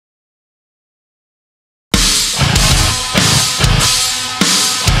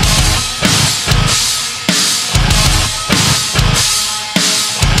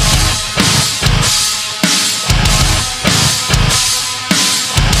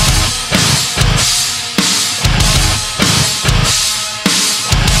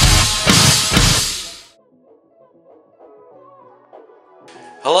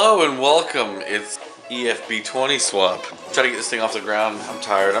Hello and welcome. It's B20 swap. Try to get this thing off the ground. I'm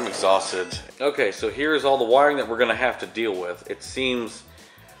tired. I'm exhausted. Okay, so here's all the wiring that we're going to have to deal with. It seems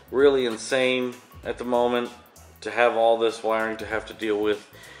really insane at the moment to have all this wiring to have to deal with,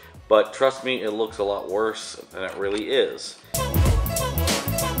 but trust me, it looks a lot worse than it really is.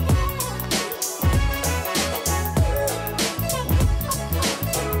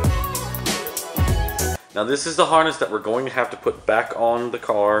 Now this is the harness that we're going to have to put back on the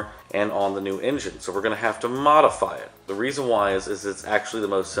car and on the new engine. So we're going to have to modify it. The reason why is it's actually the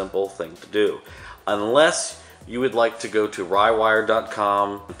most simple thing to do. Unless you would like to go to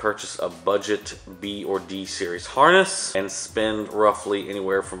rywire.com and purchase a budget B or D series harness and spend roughly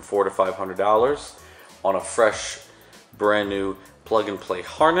anywhere from $400 to $500 on a fresh, brand new plug and play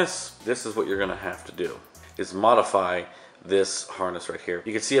harness. This is what you're going to have to do, is modify this harness right here.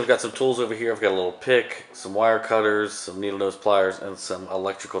 You can see I've got some tools over here. I've got a little pick, some wire cutters, some needle nose pliers, and some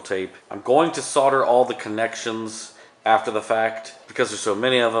electrical tape. I'm going to solder all the connections after the fact because there's so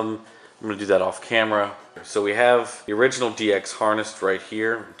many of them. I'm going to do that off camera. So we have the original DX harness right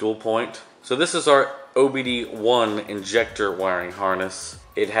here, dual point. So this is our OBD1 injector wiring harness.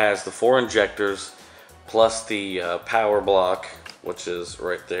 It has the 4 injectors plus the power block, which is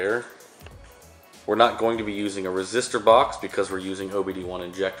right there. We're not going to be using a resistor box because we're using OBD1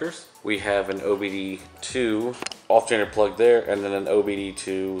 injectors. We have an OBD2 alternator plug there and then an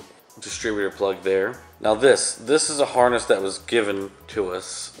OBD2 distributor plug there. Now this is a harness that was given to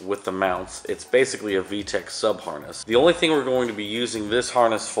us with the mounts. It's basically a VTEC sub harness. The only thing we're going to be using this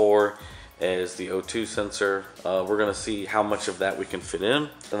harness for is the O2 sensor. We're going to see how much of that we can fit in.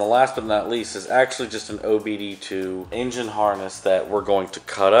 And the last but not least is actually just an OBD2 engine harness that we're going to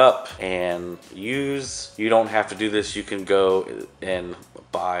cut up and use. You don't have to do this. You can go and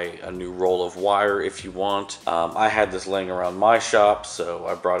buy a new roll of wire if you want. I had this laying around my shop, so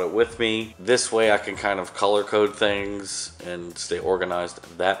I brought it with me. This way I can kind of color code things and stay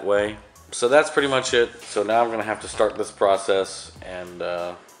organized that way. So that's pretty much it. So now I'm going to have to start this process and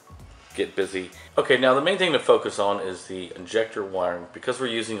get busy. Okay, now the main thing to focus on is the injector wiring. Because we're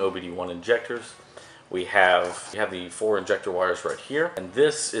using OBD1 injectors, we have the 4 injector wires right here, and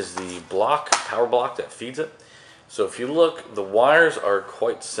this is the power block that feeds it. So if you look, the wires are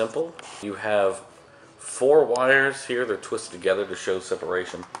quite simple. You have 4 wires here, they're twisted together to show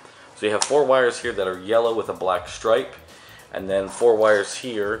separation. So you have 4 wires here that are yellow with a black stripe, and then 4 wires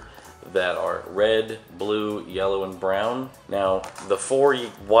here that are red, blue, yellow, and brown. Now, the 4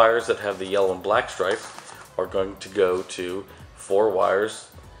 wires that have the yellow and black stripe are going to go to 4 wires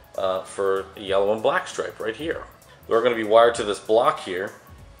for yellow and black stripe right here. They're going to be wired to this block here,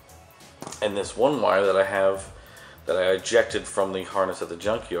 and this 1 wire that I have that I ejected from the harness at the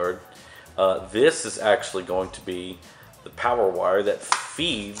junkyard, this is actually going to be the power wire that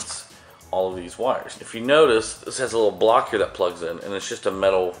feeds all of these wires. If you notice, this has a little block here that plugs in, and it's just a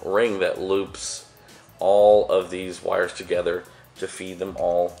metal ring that loops all of these wires together to feed them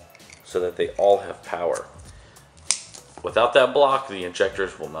all so that they all have power. Without that block, the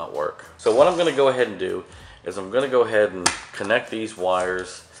injectors will not work. So what I'm going to go ahead and do is I'm going to go ahead and connect these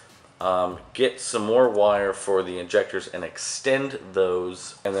wires, get some more wire for the injectors and extend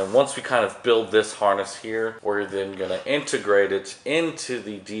those, and then once we kind of build this harness here, we're then going to integrate it into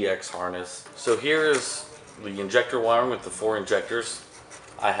the DX harness. So here is the injector wiring with the 4 injectors.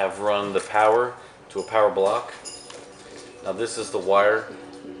 I have run the power to a power block. Now this is the wire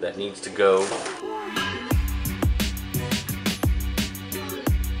that needs to go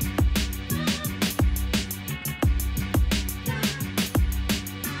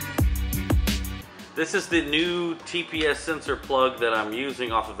This is the new TPS sensor plug that I'm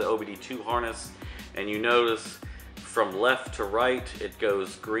using off of the OBD2 harness, and you notice from left to right it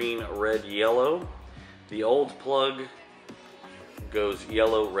goes green, red, yellow. The old plug goes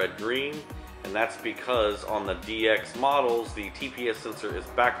yellow, red, green, and that's because on the DX models the TPS sensor is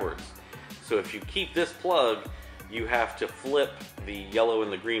backwards. So if you keep this plug, you have to flip the yellow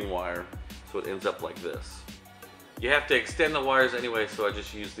and the green wire so it ends up like this. You have to extend the wires anyway, so I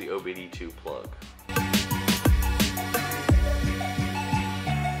just use the OBD2 plug.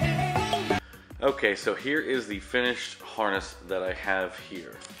 Okay, so here is the finished harness that I have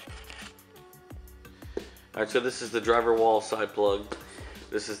here. Alright, so this is the driver wall side plug.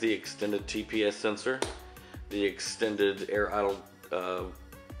 This is the extended TPS sensor, the extended air idle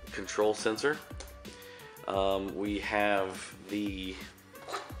control sensor. We have the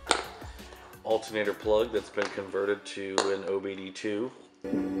alternator plug that's been converted to an OBD2.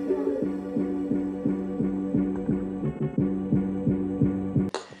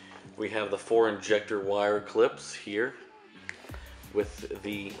 We have the 4 injector wire clips here. with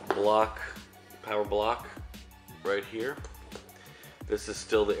the block, power block right here. This is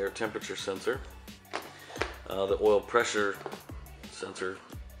still the air temperature sensor, the oil pressure sensor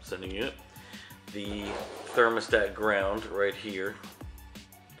sending unit, the thermostat ground right here,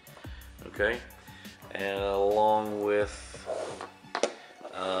 okay, and along with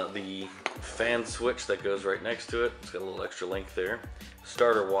the fan switch that goes right next to it. It's got a little extra length there.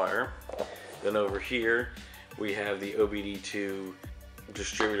 Starter wire. Then over here we have the OBD2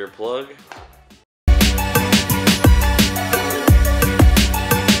 distributor plug.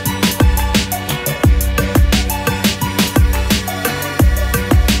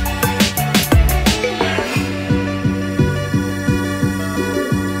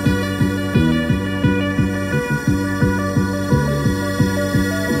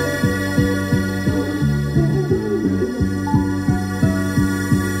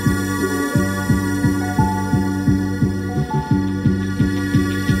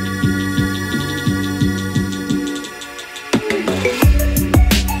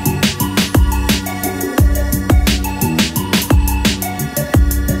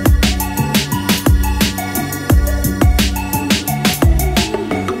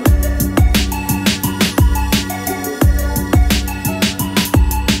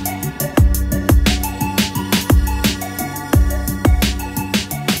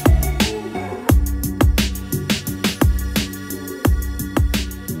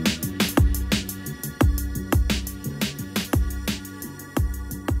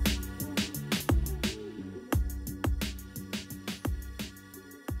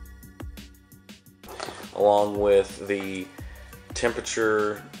 Along with the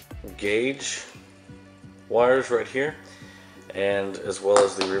temperature gauge wires right here, and as well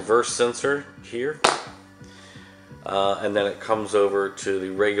as the reverse sensor here, and then it comes over to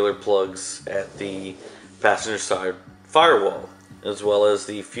the regular plugs at the passenger side firewall, as well as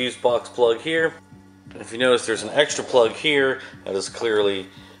the fuse box plug here. And if you notice, there's an extra plug here that is clearly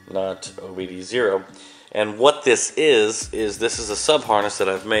not OBD0, and what this is this is a sub harness that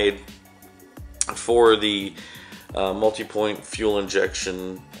I've made for the multi-point fuel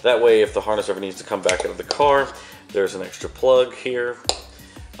injection. That way, if the harness ever needs to come back out of the car, there's an extra plug here.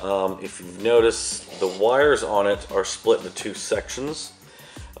 If you've noticed, the wires on it are split into two sections.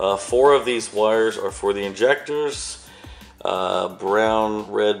 4 of these wires are for the injectors,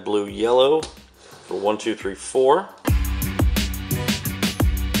 brown, red, blue, yellow, for 1, 2, 3, 4.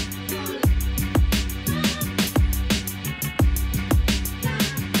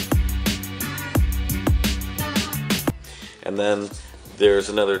 And then there's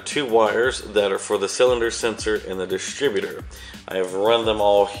another 2 wires that are for the cylinder sensor and the distributor. I have run them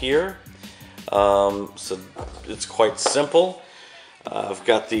all here, so it's quite simple. I've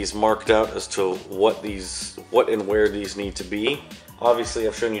got these marked out as to what and where these need to be. Obviously,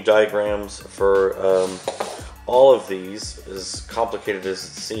 I've shown you diagrams for all of these, as complicated as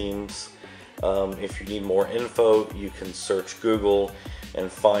it seems. If you need more info, you can search Google and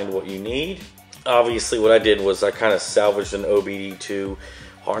find what you need. Obviously, what I did was I kind of salvaged an OBD2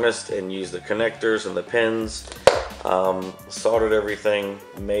 harness and used the connectors and the pins, soldered everything,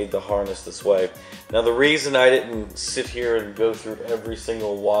 made the harness this way. Now, the reason I didn't sit here and go through every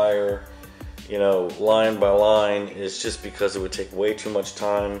single wire, you know, line by line, is just because it would take way too much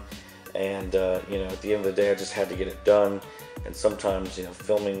time, and you know, at the end of the day, I just had to get it done. And sometimes, you know,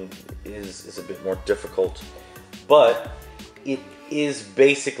 filming is a bit more difficult, but it is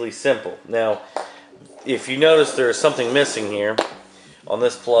basically simple. Now, if you notice, there is something missing here. On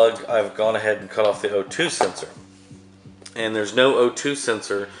this plug, I've gone ahead and cut off the O2 sensor, and there's no O2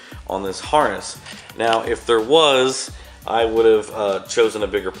 sensor on this harness. Now, if there was, I would have chosen a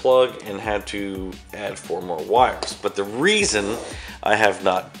bigger plug and had to add 4 more wires. But the reason I have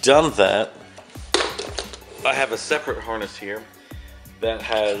not done that, I have a separate harness here that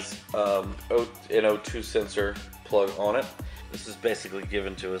has an O2 sensor plug on it. This is basically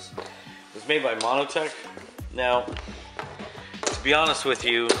given to us. It's made by Monotech. Now, to be honest with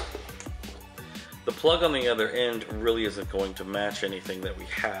you, the plug on the other end really isn't going to match anything that we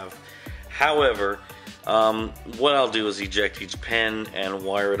have. However, what I'll do is eject each pin and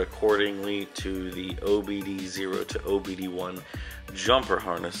wire it accordingly to the OBD0 to OBD1 jumper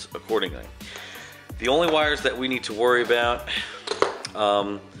harness accordingly. The only wires that we need to worry about,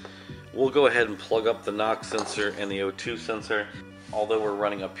 we'll go ahead and plug up the NOx sensor and the O2 sensor, although we're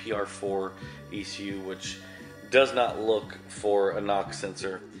running a PR4 ECU, which does not look for a NOx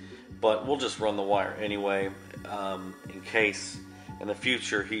sensor, but we'll just run the wire anyway, in case in the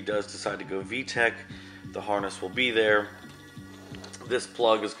future he does decide to go VTEC. The harness will be there. This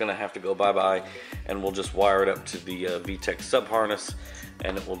plug is going to have to go bye-bye, and we'll just wire it up to the VTEC sub harness,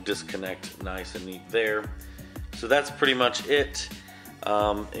 and it will disconnect nice and neat there. So that's pretty much it.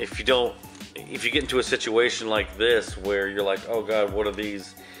 If you get into a situation like this where you're like, oh god, what are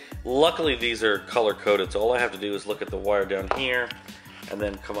these? Luckily these are color coded, so all I have to do is look at the wire down here and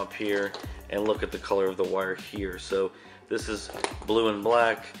then come up here and look at the color of the wire here. So this is blue and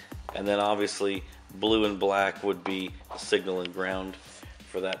black, and then obviously blue and black would be signal and ground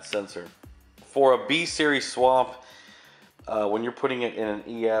for that sensor. For a B series swap, when you're putting it in an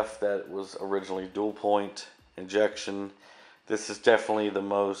EF that was originally dual point injection, this is definitely the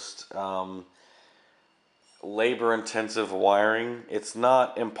most labor intensive wiring. It's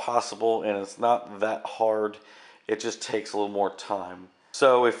not impossible and it's not that hard, it just takes a little more time.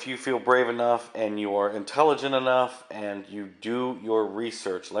 So if you feel brave enough and you are intelligent enough and you do your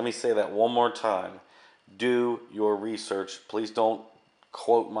research, let me say that one more time, do your research. Please don't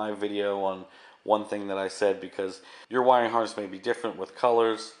quote my video on one thing that I said, because your wiring harness may be different with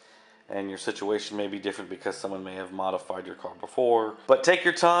colors and your situation may be different because someone may have modified your car before. But take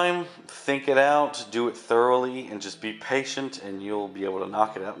your time, think it out, do it thoroughly, and just be patient and you'll be able to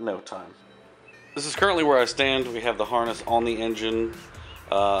knock it out in no time. This is currently where I stand. We have the harness on the engine.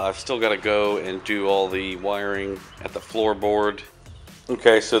 I've still got to go and do all the wiring at the floorboard.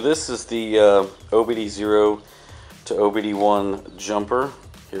 Okay, so this is the OBD0 to OBD1 jumper.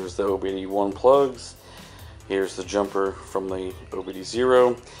 Here's the OBD1 plugs. Here's the jumper from the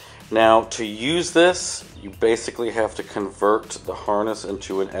OBD0. Now, to use this, you basically have to convert the harness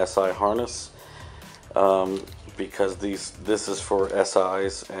into an SI harness, because this is for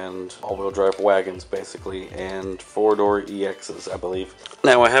SIs and all-wheel drive wagons, basically, and four-door EXs, I believe.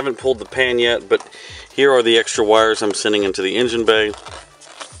 Now, I haven't pulled the pan yet, but here are the extra wires I'm sending into the engine bay.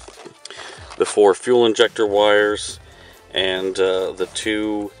 The 4 fuel injector wires, and the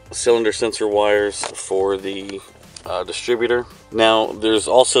 2 cylinder sensor wires for the distributor. Now there's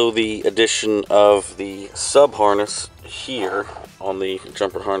also the addition of the sub harness here on the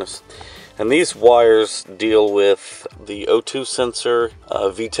jumper harness, and these wires deal with the O2 sensor,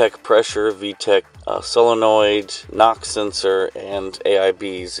 VTEC pressure, VTEC solenoid, NOx sensor, and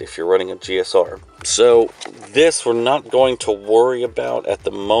AIBs if you're running a GSR. So this we're not going to worry about at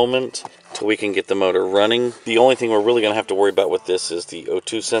the moment till we can get the motor running. The only thing we're really going to have to worry about with this is the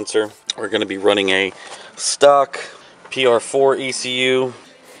O2 sensor. We're going to be running a stock PR4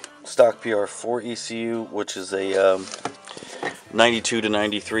 ECU, which is a 92 to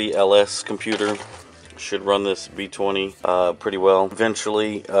 93 LS computer. Should run this B20 pretty well.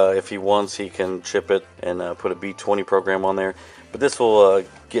 Eventually, if he wants, he can chip it and put a B20 program on there. But this will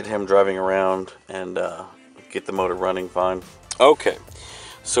get him driving around and get the motor running fine. Okay,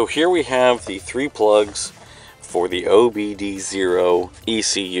 so here we have the 3 plugs for the OBD0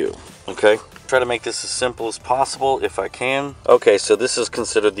 ECU. Okay, try to make this as simple as possible if I can. Okay, so this is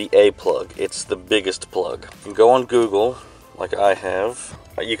considered the A plug. It's the biggest plug. You can go on Google, like I have.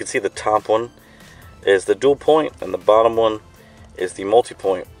 You can see the top one is the dual point and the bottom one is the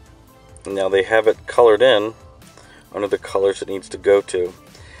multi-point. Now they have it colored in under the colors it needs to go to.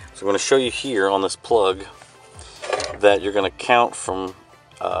 So I'm going to show you here on this plug that you're going to count from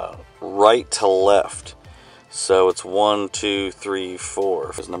right to left. So it's 1, 2, 3, 4.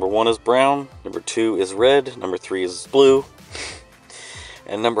 Because number 1 is brown, number 2 is red, number 3 is blue,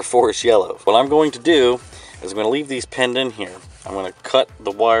 and number 4 is yellow. What I'm going to do is I'm going to leave these pinned in here. I'm going to cut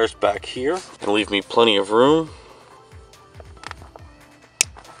the wires back here and leave me plenty of room.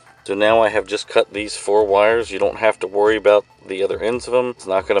 So now I have just cut these 4 wires. You don't have to worry about the other ends of them. It's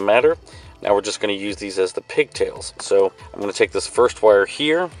not going to matter. Now we're just going to use these as the pigtails. So I'm going to take this first wire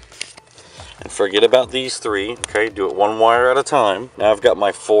here and forget about these 3. Okay, do it 1 wire at a time. Now I've got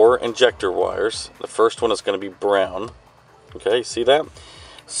my 4 injector wires. The first one is going to be brown. Okay, see that?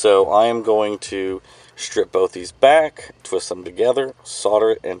 So I am going to strip both these back, twist them together,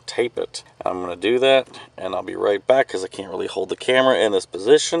 solder it, and tape it. I'm going to do that, and I'll be right back because I can't really hold the camera in this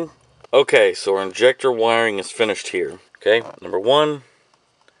position. Okay, so our injector wiring is finished here. Okay, number 1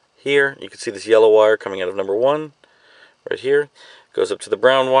 here. You can see this yellow wire coming out of number 1 right here. Goes up to the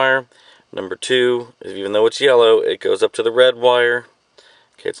brown wire. Number 2, even though it's yellow, it goes up to the red wire.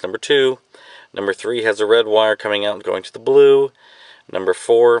 Okay, it's number 2. Number 3 has a red wire coming out and going to the blue. Number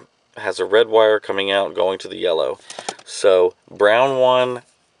 4 has a red wire coming out and going to the yellow. So brown 1,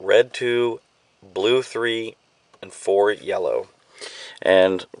 red 2, blue 3, and 4 yellow.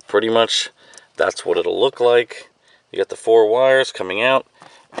 And pretty much that's what it'll look like. You got the 4 wires coming out,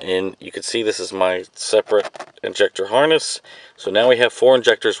 and you can see this is my separate injector harness. So now we have 4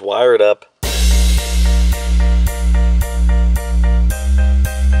 injectors wired up.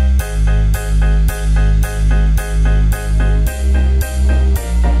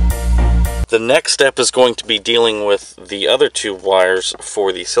 The next step is going to be dealing with the other two wires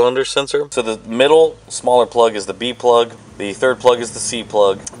for the cylinder sensor. So the middle smaller plug is the B plug, the third plug is the C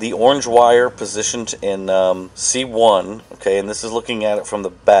plug. The orange wire positioned in C1, okay, and this is looking at it from the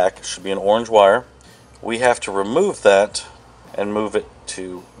back, it should be an orange wire. We have to remove that and move it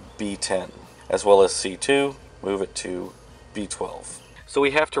to B10, as well as C2, move it to B12. So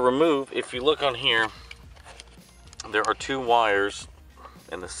we have to remove, if you look on here, there are two wires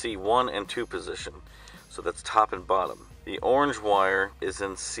in the C1 and 2 position. So that's top and bottom. The orange wire is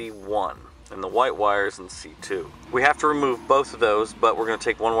in C1 and the white wire is in C2. We have to remove both of those, but we're going to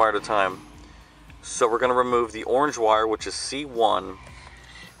take one wire at a time. So we're going to remove the orange wire, which is C1,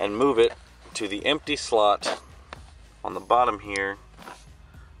 and move it to the empty slot on the bottom here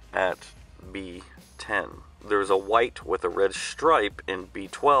at B10. There's a white with a red stripe in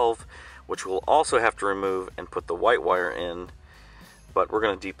B12, which we'll also have to remove and put the white wire in, but we're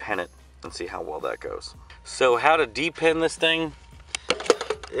going to depin it and see how well that goes. So how to depin this thing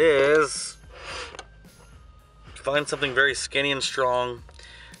is find something very skinny and strong,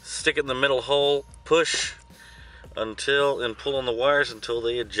 stick it in the middle hole, push until, and pull on the wires until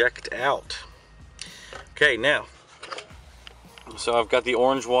they eject out. Okay, now, so I've got the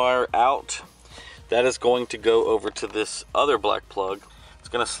orange wire out. That is going to go over to this other black plug. It's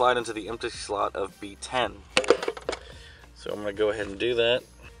going to slide into the empty slot of B10. So I'm going to go ahead and do that.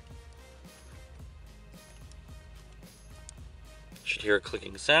 Should hear a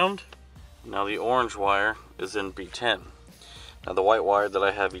clicking sound. Now the orange wire is in B10. Now the white wire that I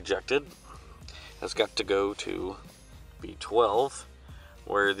have ejected has got to go to B12,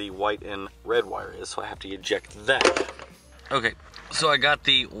 where the white and red wire is, so I have to eject that. Okay, so I got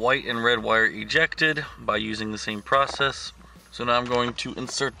the white and red wire ejected by using the same process. So now I'm going to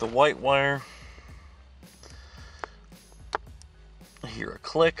insert the white wire. I hear a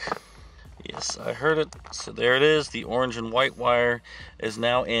click. Yes, I heard it. So there it is. The orange and white wire is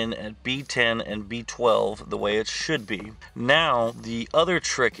now in at B10 and B12 the way it should be. Now the other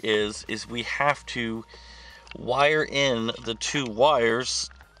trick is we have to wire in the two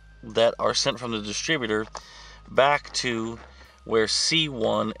wires that are sent from the distributor back to where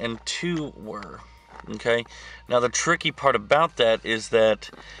C1 and 2 were. Okay, now the tricky part about that is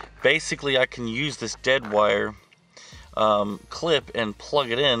that basically I can use this dead wire clip and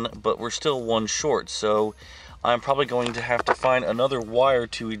plug it in, but we're still one short, so I'm probably going to have to find another wire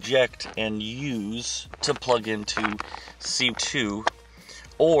to eject and use to plug into C2,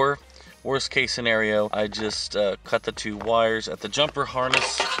 or worst case scenario, I just cut the two wires at the jumper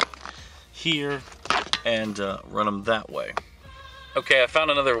harness here and run them that way. Okay, I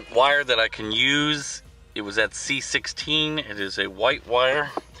found another wire that I can use. It was at C16. It is a white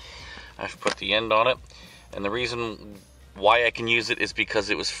wire. I've put the end on it. And the reason why I can use it is because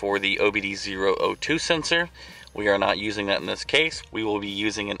it was for the OBD002 sensor. We are not using that in this case. We will be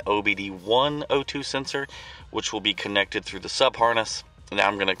using an OBD102 sensor, which will be connected through the sub harness. Now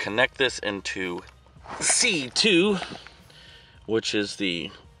I'm going to connect this into C2, which is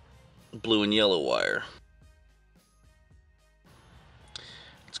the blue and yellow wire.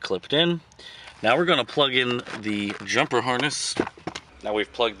 It's clipped in. Now we're going to plug in the jumper harness. Now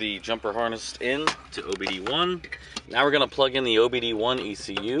we've plugged the jumper harness in to OBD1. Now we're going to plug in the OBD1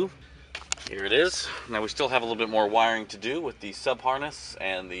 ECU. Here it is. Now we still have a little bit more wiring to do with the sub harness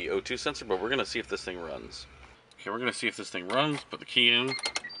and the O2 sensor, but we're going to see if this thing runs. Okay, we're going to see if this thing runs. Put the key in.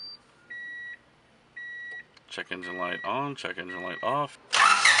 Check engine light on, check engine light off.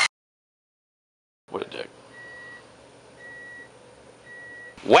 What a dick.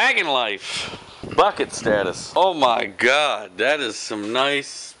 Wagon life! Bucket status. Oh my god, that is some nice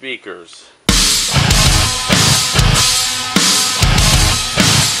speakers.